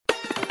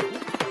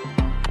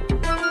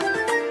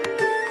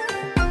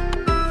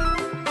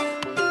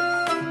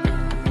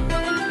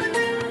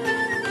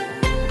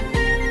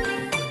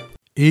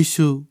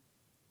യേശു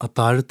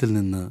അത്താഴത്തിൽ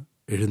നിന്ന്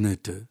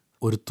എഴുന്നേറ്റ്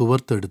ഒരു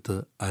തുവർത്തെടുത്ത്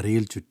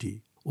അരയിൽ ചുറ്റി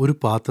ഒരു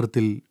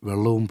പാത്രത്തിൽ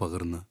വെള്ളവും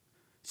പകർന്ന്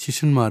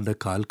ശിഷ്യന്മാരുടെ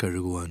കാൽ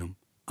കഴുകുവാനും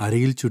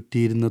അരയിൽ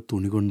ചുറ്റിയിരുന്ന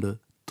തുണികൊണ്ട്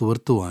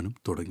തുവർത്തുവാനും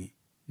തുടങ്ങി.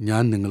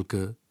 ഞാൻ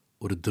നിങ്ങൾക്ക്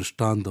ഒരു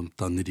ദൃഷ്ടാന്തം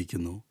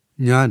തന്നിരിക്കുന്നു.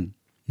 ഞാൻ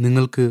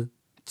നിങ്ങൾക്ക്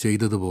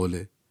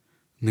ചെയ്തതുപോലെ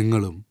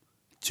നിങ്ങളും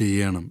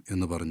ചെയ്യണം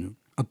എന്ന് പറഞ്ഞു.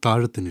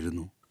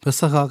 അത്താഴത്തിനിരുന്നു.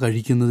 പെസഹ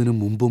കഴിക്കുന്നതിന്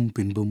മുമ്പും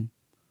പിൻപും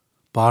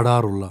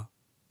പാടാറുള്ള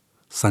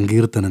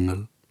സങ്കീർത്തനങ്ങൾ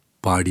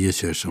പാടിയ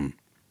ശേഷം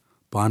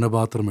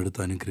പാനപാത്രം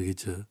എടുത്ത്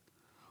അനുഗ്രഹിച്ച്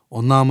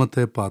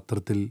ഒന്നാമത്തെ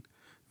പാത്രത്തിൽ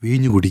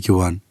വീഞ്ഞു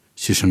കുടിക്കുവാൻ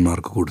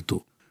ശിഷ്യന്മാർക്ക് കൊടുത്തു.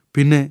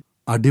 പിന്നെ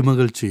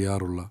അടിമകൾ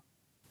ചെയ്യാറുള്ള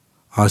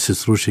ആ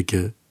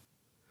ശുശ്രൂഷയ്ക്ക്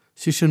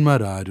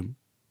ശിഷ്യന്മാരാരും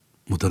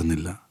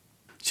മുതിർന്നില്ല.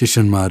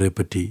 ശിഷ്യന്മാരെ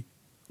പറ്റി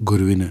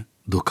ഗുരുവിന്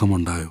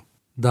ദുഃഖമുണ്ടായോ?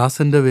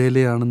 ദാസന്റെ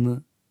വേലയാണെന്ന്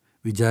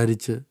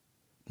വിചാരിച്ച്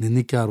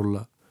നിന്ദിക്കാറുള്ള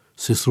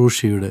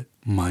ശുശ്രൂഷയുടെ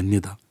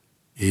മാന്യത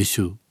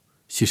യേശു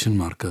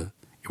ശിഷ്യന്മാർക്ക്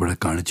ഇവിടെ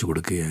കാണിച്ചു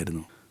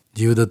കൊടുക്കുകയായിരുന്നു.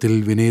 ജീവിതത്തിൽ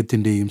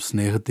വിനയത്തിൻ്റെയും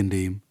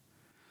സ്നേഹത്തിൻ്റെയും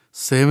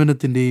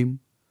സേവനത്തിൻ്റെയും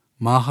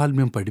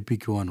മാഹാത്മ്യം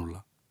പഠിപ്പിക്കുവാനുള്ള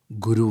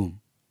ഗുരുവും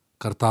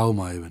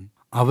കർത്താവുമായവൻ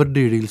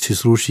അവരുടെ ഇടയിൽ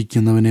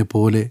ശുശ്രൂഷിക്കുന്നവനെ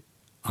പോലെ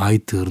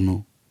ആയിത്തീർന്നു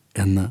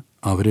എന്ന്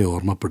അവരെ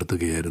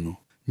ഓർമ്മപ്പെടുത്തുകയായിരുന്നു.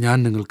 ഞാൻ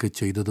നിങ്ങൾക്ക്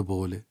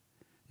ചെയ്തതുപോലെ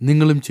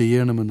നിങ്ങളും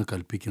ചെയ്യണമെന്ന്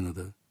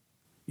കൽപ്പിക്കുന്നത്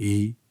ഈ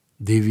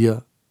ദിവ്യ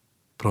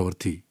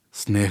പ്രവൃത്തി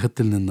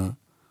സ്നേഹത്തിൽ നിന്ന്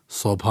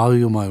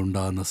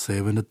സ്വാഭാവികമായുണ്ടാകുന്ന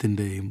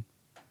സേവനത്തിൻ്റെയും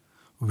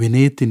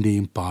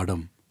വിനയത്തിൻ്റെയും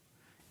പാഠം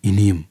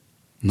ഇനിയും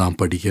നാം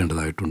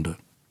പഠിക്കേണ്ടതായിട്ടുണ്ട്.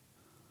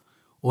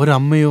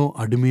 ഒരമ്മയോ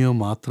അടിമയോ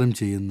മാത്രം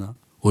ചെയ്യുന്ന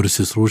ഒരു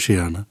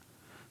ശുശ്രൂഷയാണ്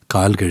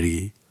കാൽ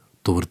കഴുകി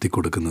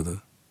തുവർത്തിക്കൊടുക്കുന്നത്.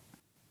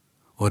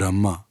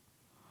 ഒരമ്മ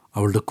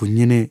അവളുടെ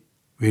കുഞ്ഞിനെ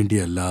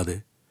വേണ്ടിയല്ലാതെ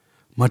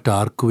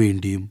മറ്റാർക്കു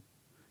വേണ്ടിയും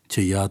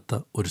ചെയ്യാത്ത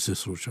ഒരു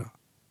ശുശ്രൂഷ.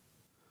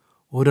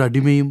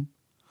 ഒരടിമയും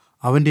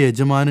അവൻ്റെ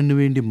യജമാനന്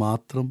വേണ്ടി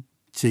മാത്രം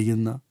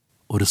ചെയ്യുന്ന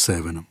ഒരു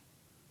സേവനം.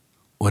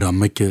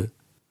 ഒരമ്മയ്ക്ക്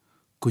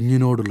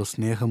കുഞ്ഞിനോടുള്ള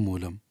സ്നേഹം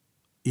മൂലം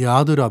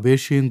യാതൊരു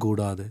അപേക്ഷയും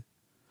കൂടാതെ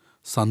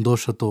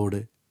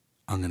സന്തോഷത്തോടെ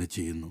അങ്ങനെ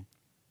ചെയ്യുന്നു.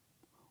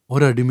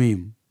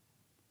 ഒരടിമയും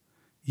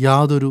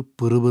യാതൊരു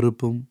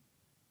പിറുപിറുപ്പും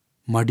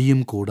മടിയും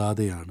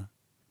കൂടാതെയാണ്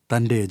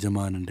തൻ്റെ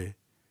യജമാനൻ്റെ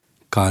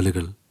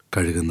കാലുകൾ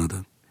കഴുകുന്നത്.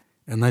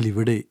 എന്നാൽ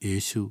ഇവിടെ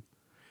യേശു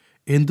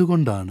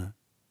എന്തുകൊണ്ടാണ്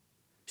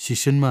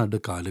ശിഷ്യന്മാരുടെ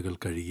കാലുകൾ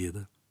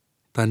കഴുകിയത്?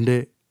 തൻ്റെ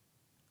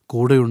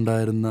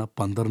കൂടെയുണ്ടായിരുന്ന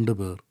 12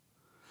 പേർ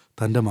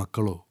തൻ്റെ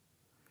മക്കളോ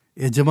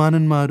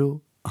യജമാനന്മാരോ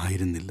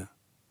ആയിരുന്നില്ല.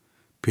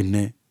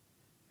 പിന്നെ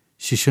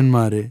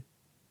ശിഷ്യന്മാരെ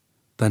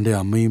തൻ്റെ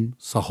അമ്മയും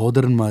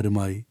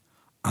സഹോദരന്മാരുമായി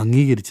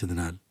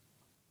അംഗീകരിച്ചതിനാൽ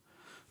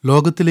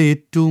ലോകത്തിലെ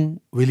ഏറ്റവും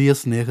വലിയ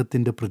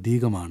സ്നേഹത്തിൻ്റെ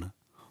പ്രതീകമാണ്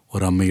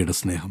ഒരമ്മയുടെ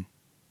സ്നേഹം.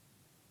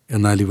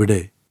 എന്നാൽ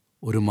ഇവിടെ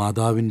ഒരു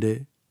മാതാവിൻ്റെ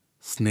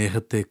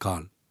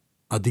സ്നേഹത്തെക്കാൾ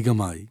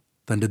അധികമായി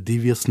തൻ്റെ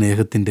ദിവ്യ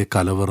സ്നേഹത്തിൻ്റെ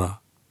കലവറ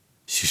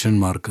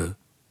ശിഷ്യന്മാർക്ക്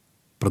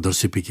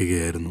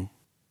പ്രദർശിപ്പിക്കുകയായിരുന്നു.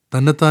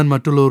 തന്നെത്താൻ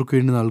മറ്റുള്ളവർക്ക്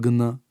വേണ്ടി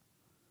നൽകുന്ന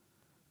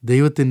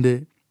ദൈവത്തിൻ്റെ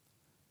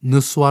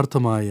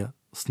നിസ്വാർത്ഥമായ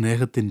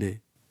സ്നേഹത്തിൻ്റെ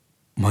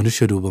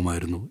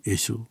മനുഷ്യരൂപമായിരുന്നു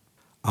യേശു.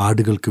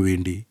 ആടുകൾക്ക്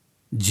വേണ്ടി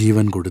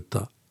ജീവൻ കൊടുത്ത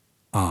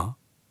ആ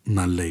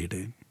നല്ല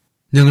ഇടയൻ.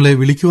 ഞങ്ങളെ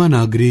വിളിക്കുവാൻ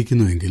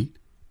ആഗ്രഹിക്കുന്നുവെങ്കിൽ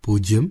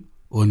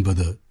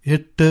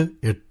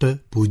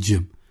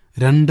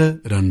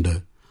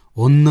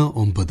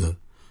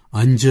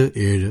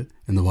 098802221957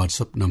 എന്ന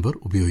വാട്സപ്പ് നമ്പർ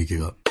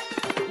ഉപയോഗിക്കുക.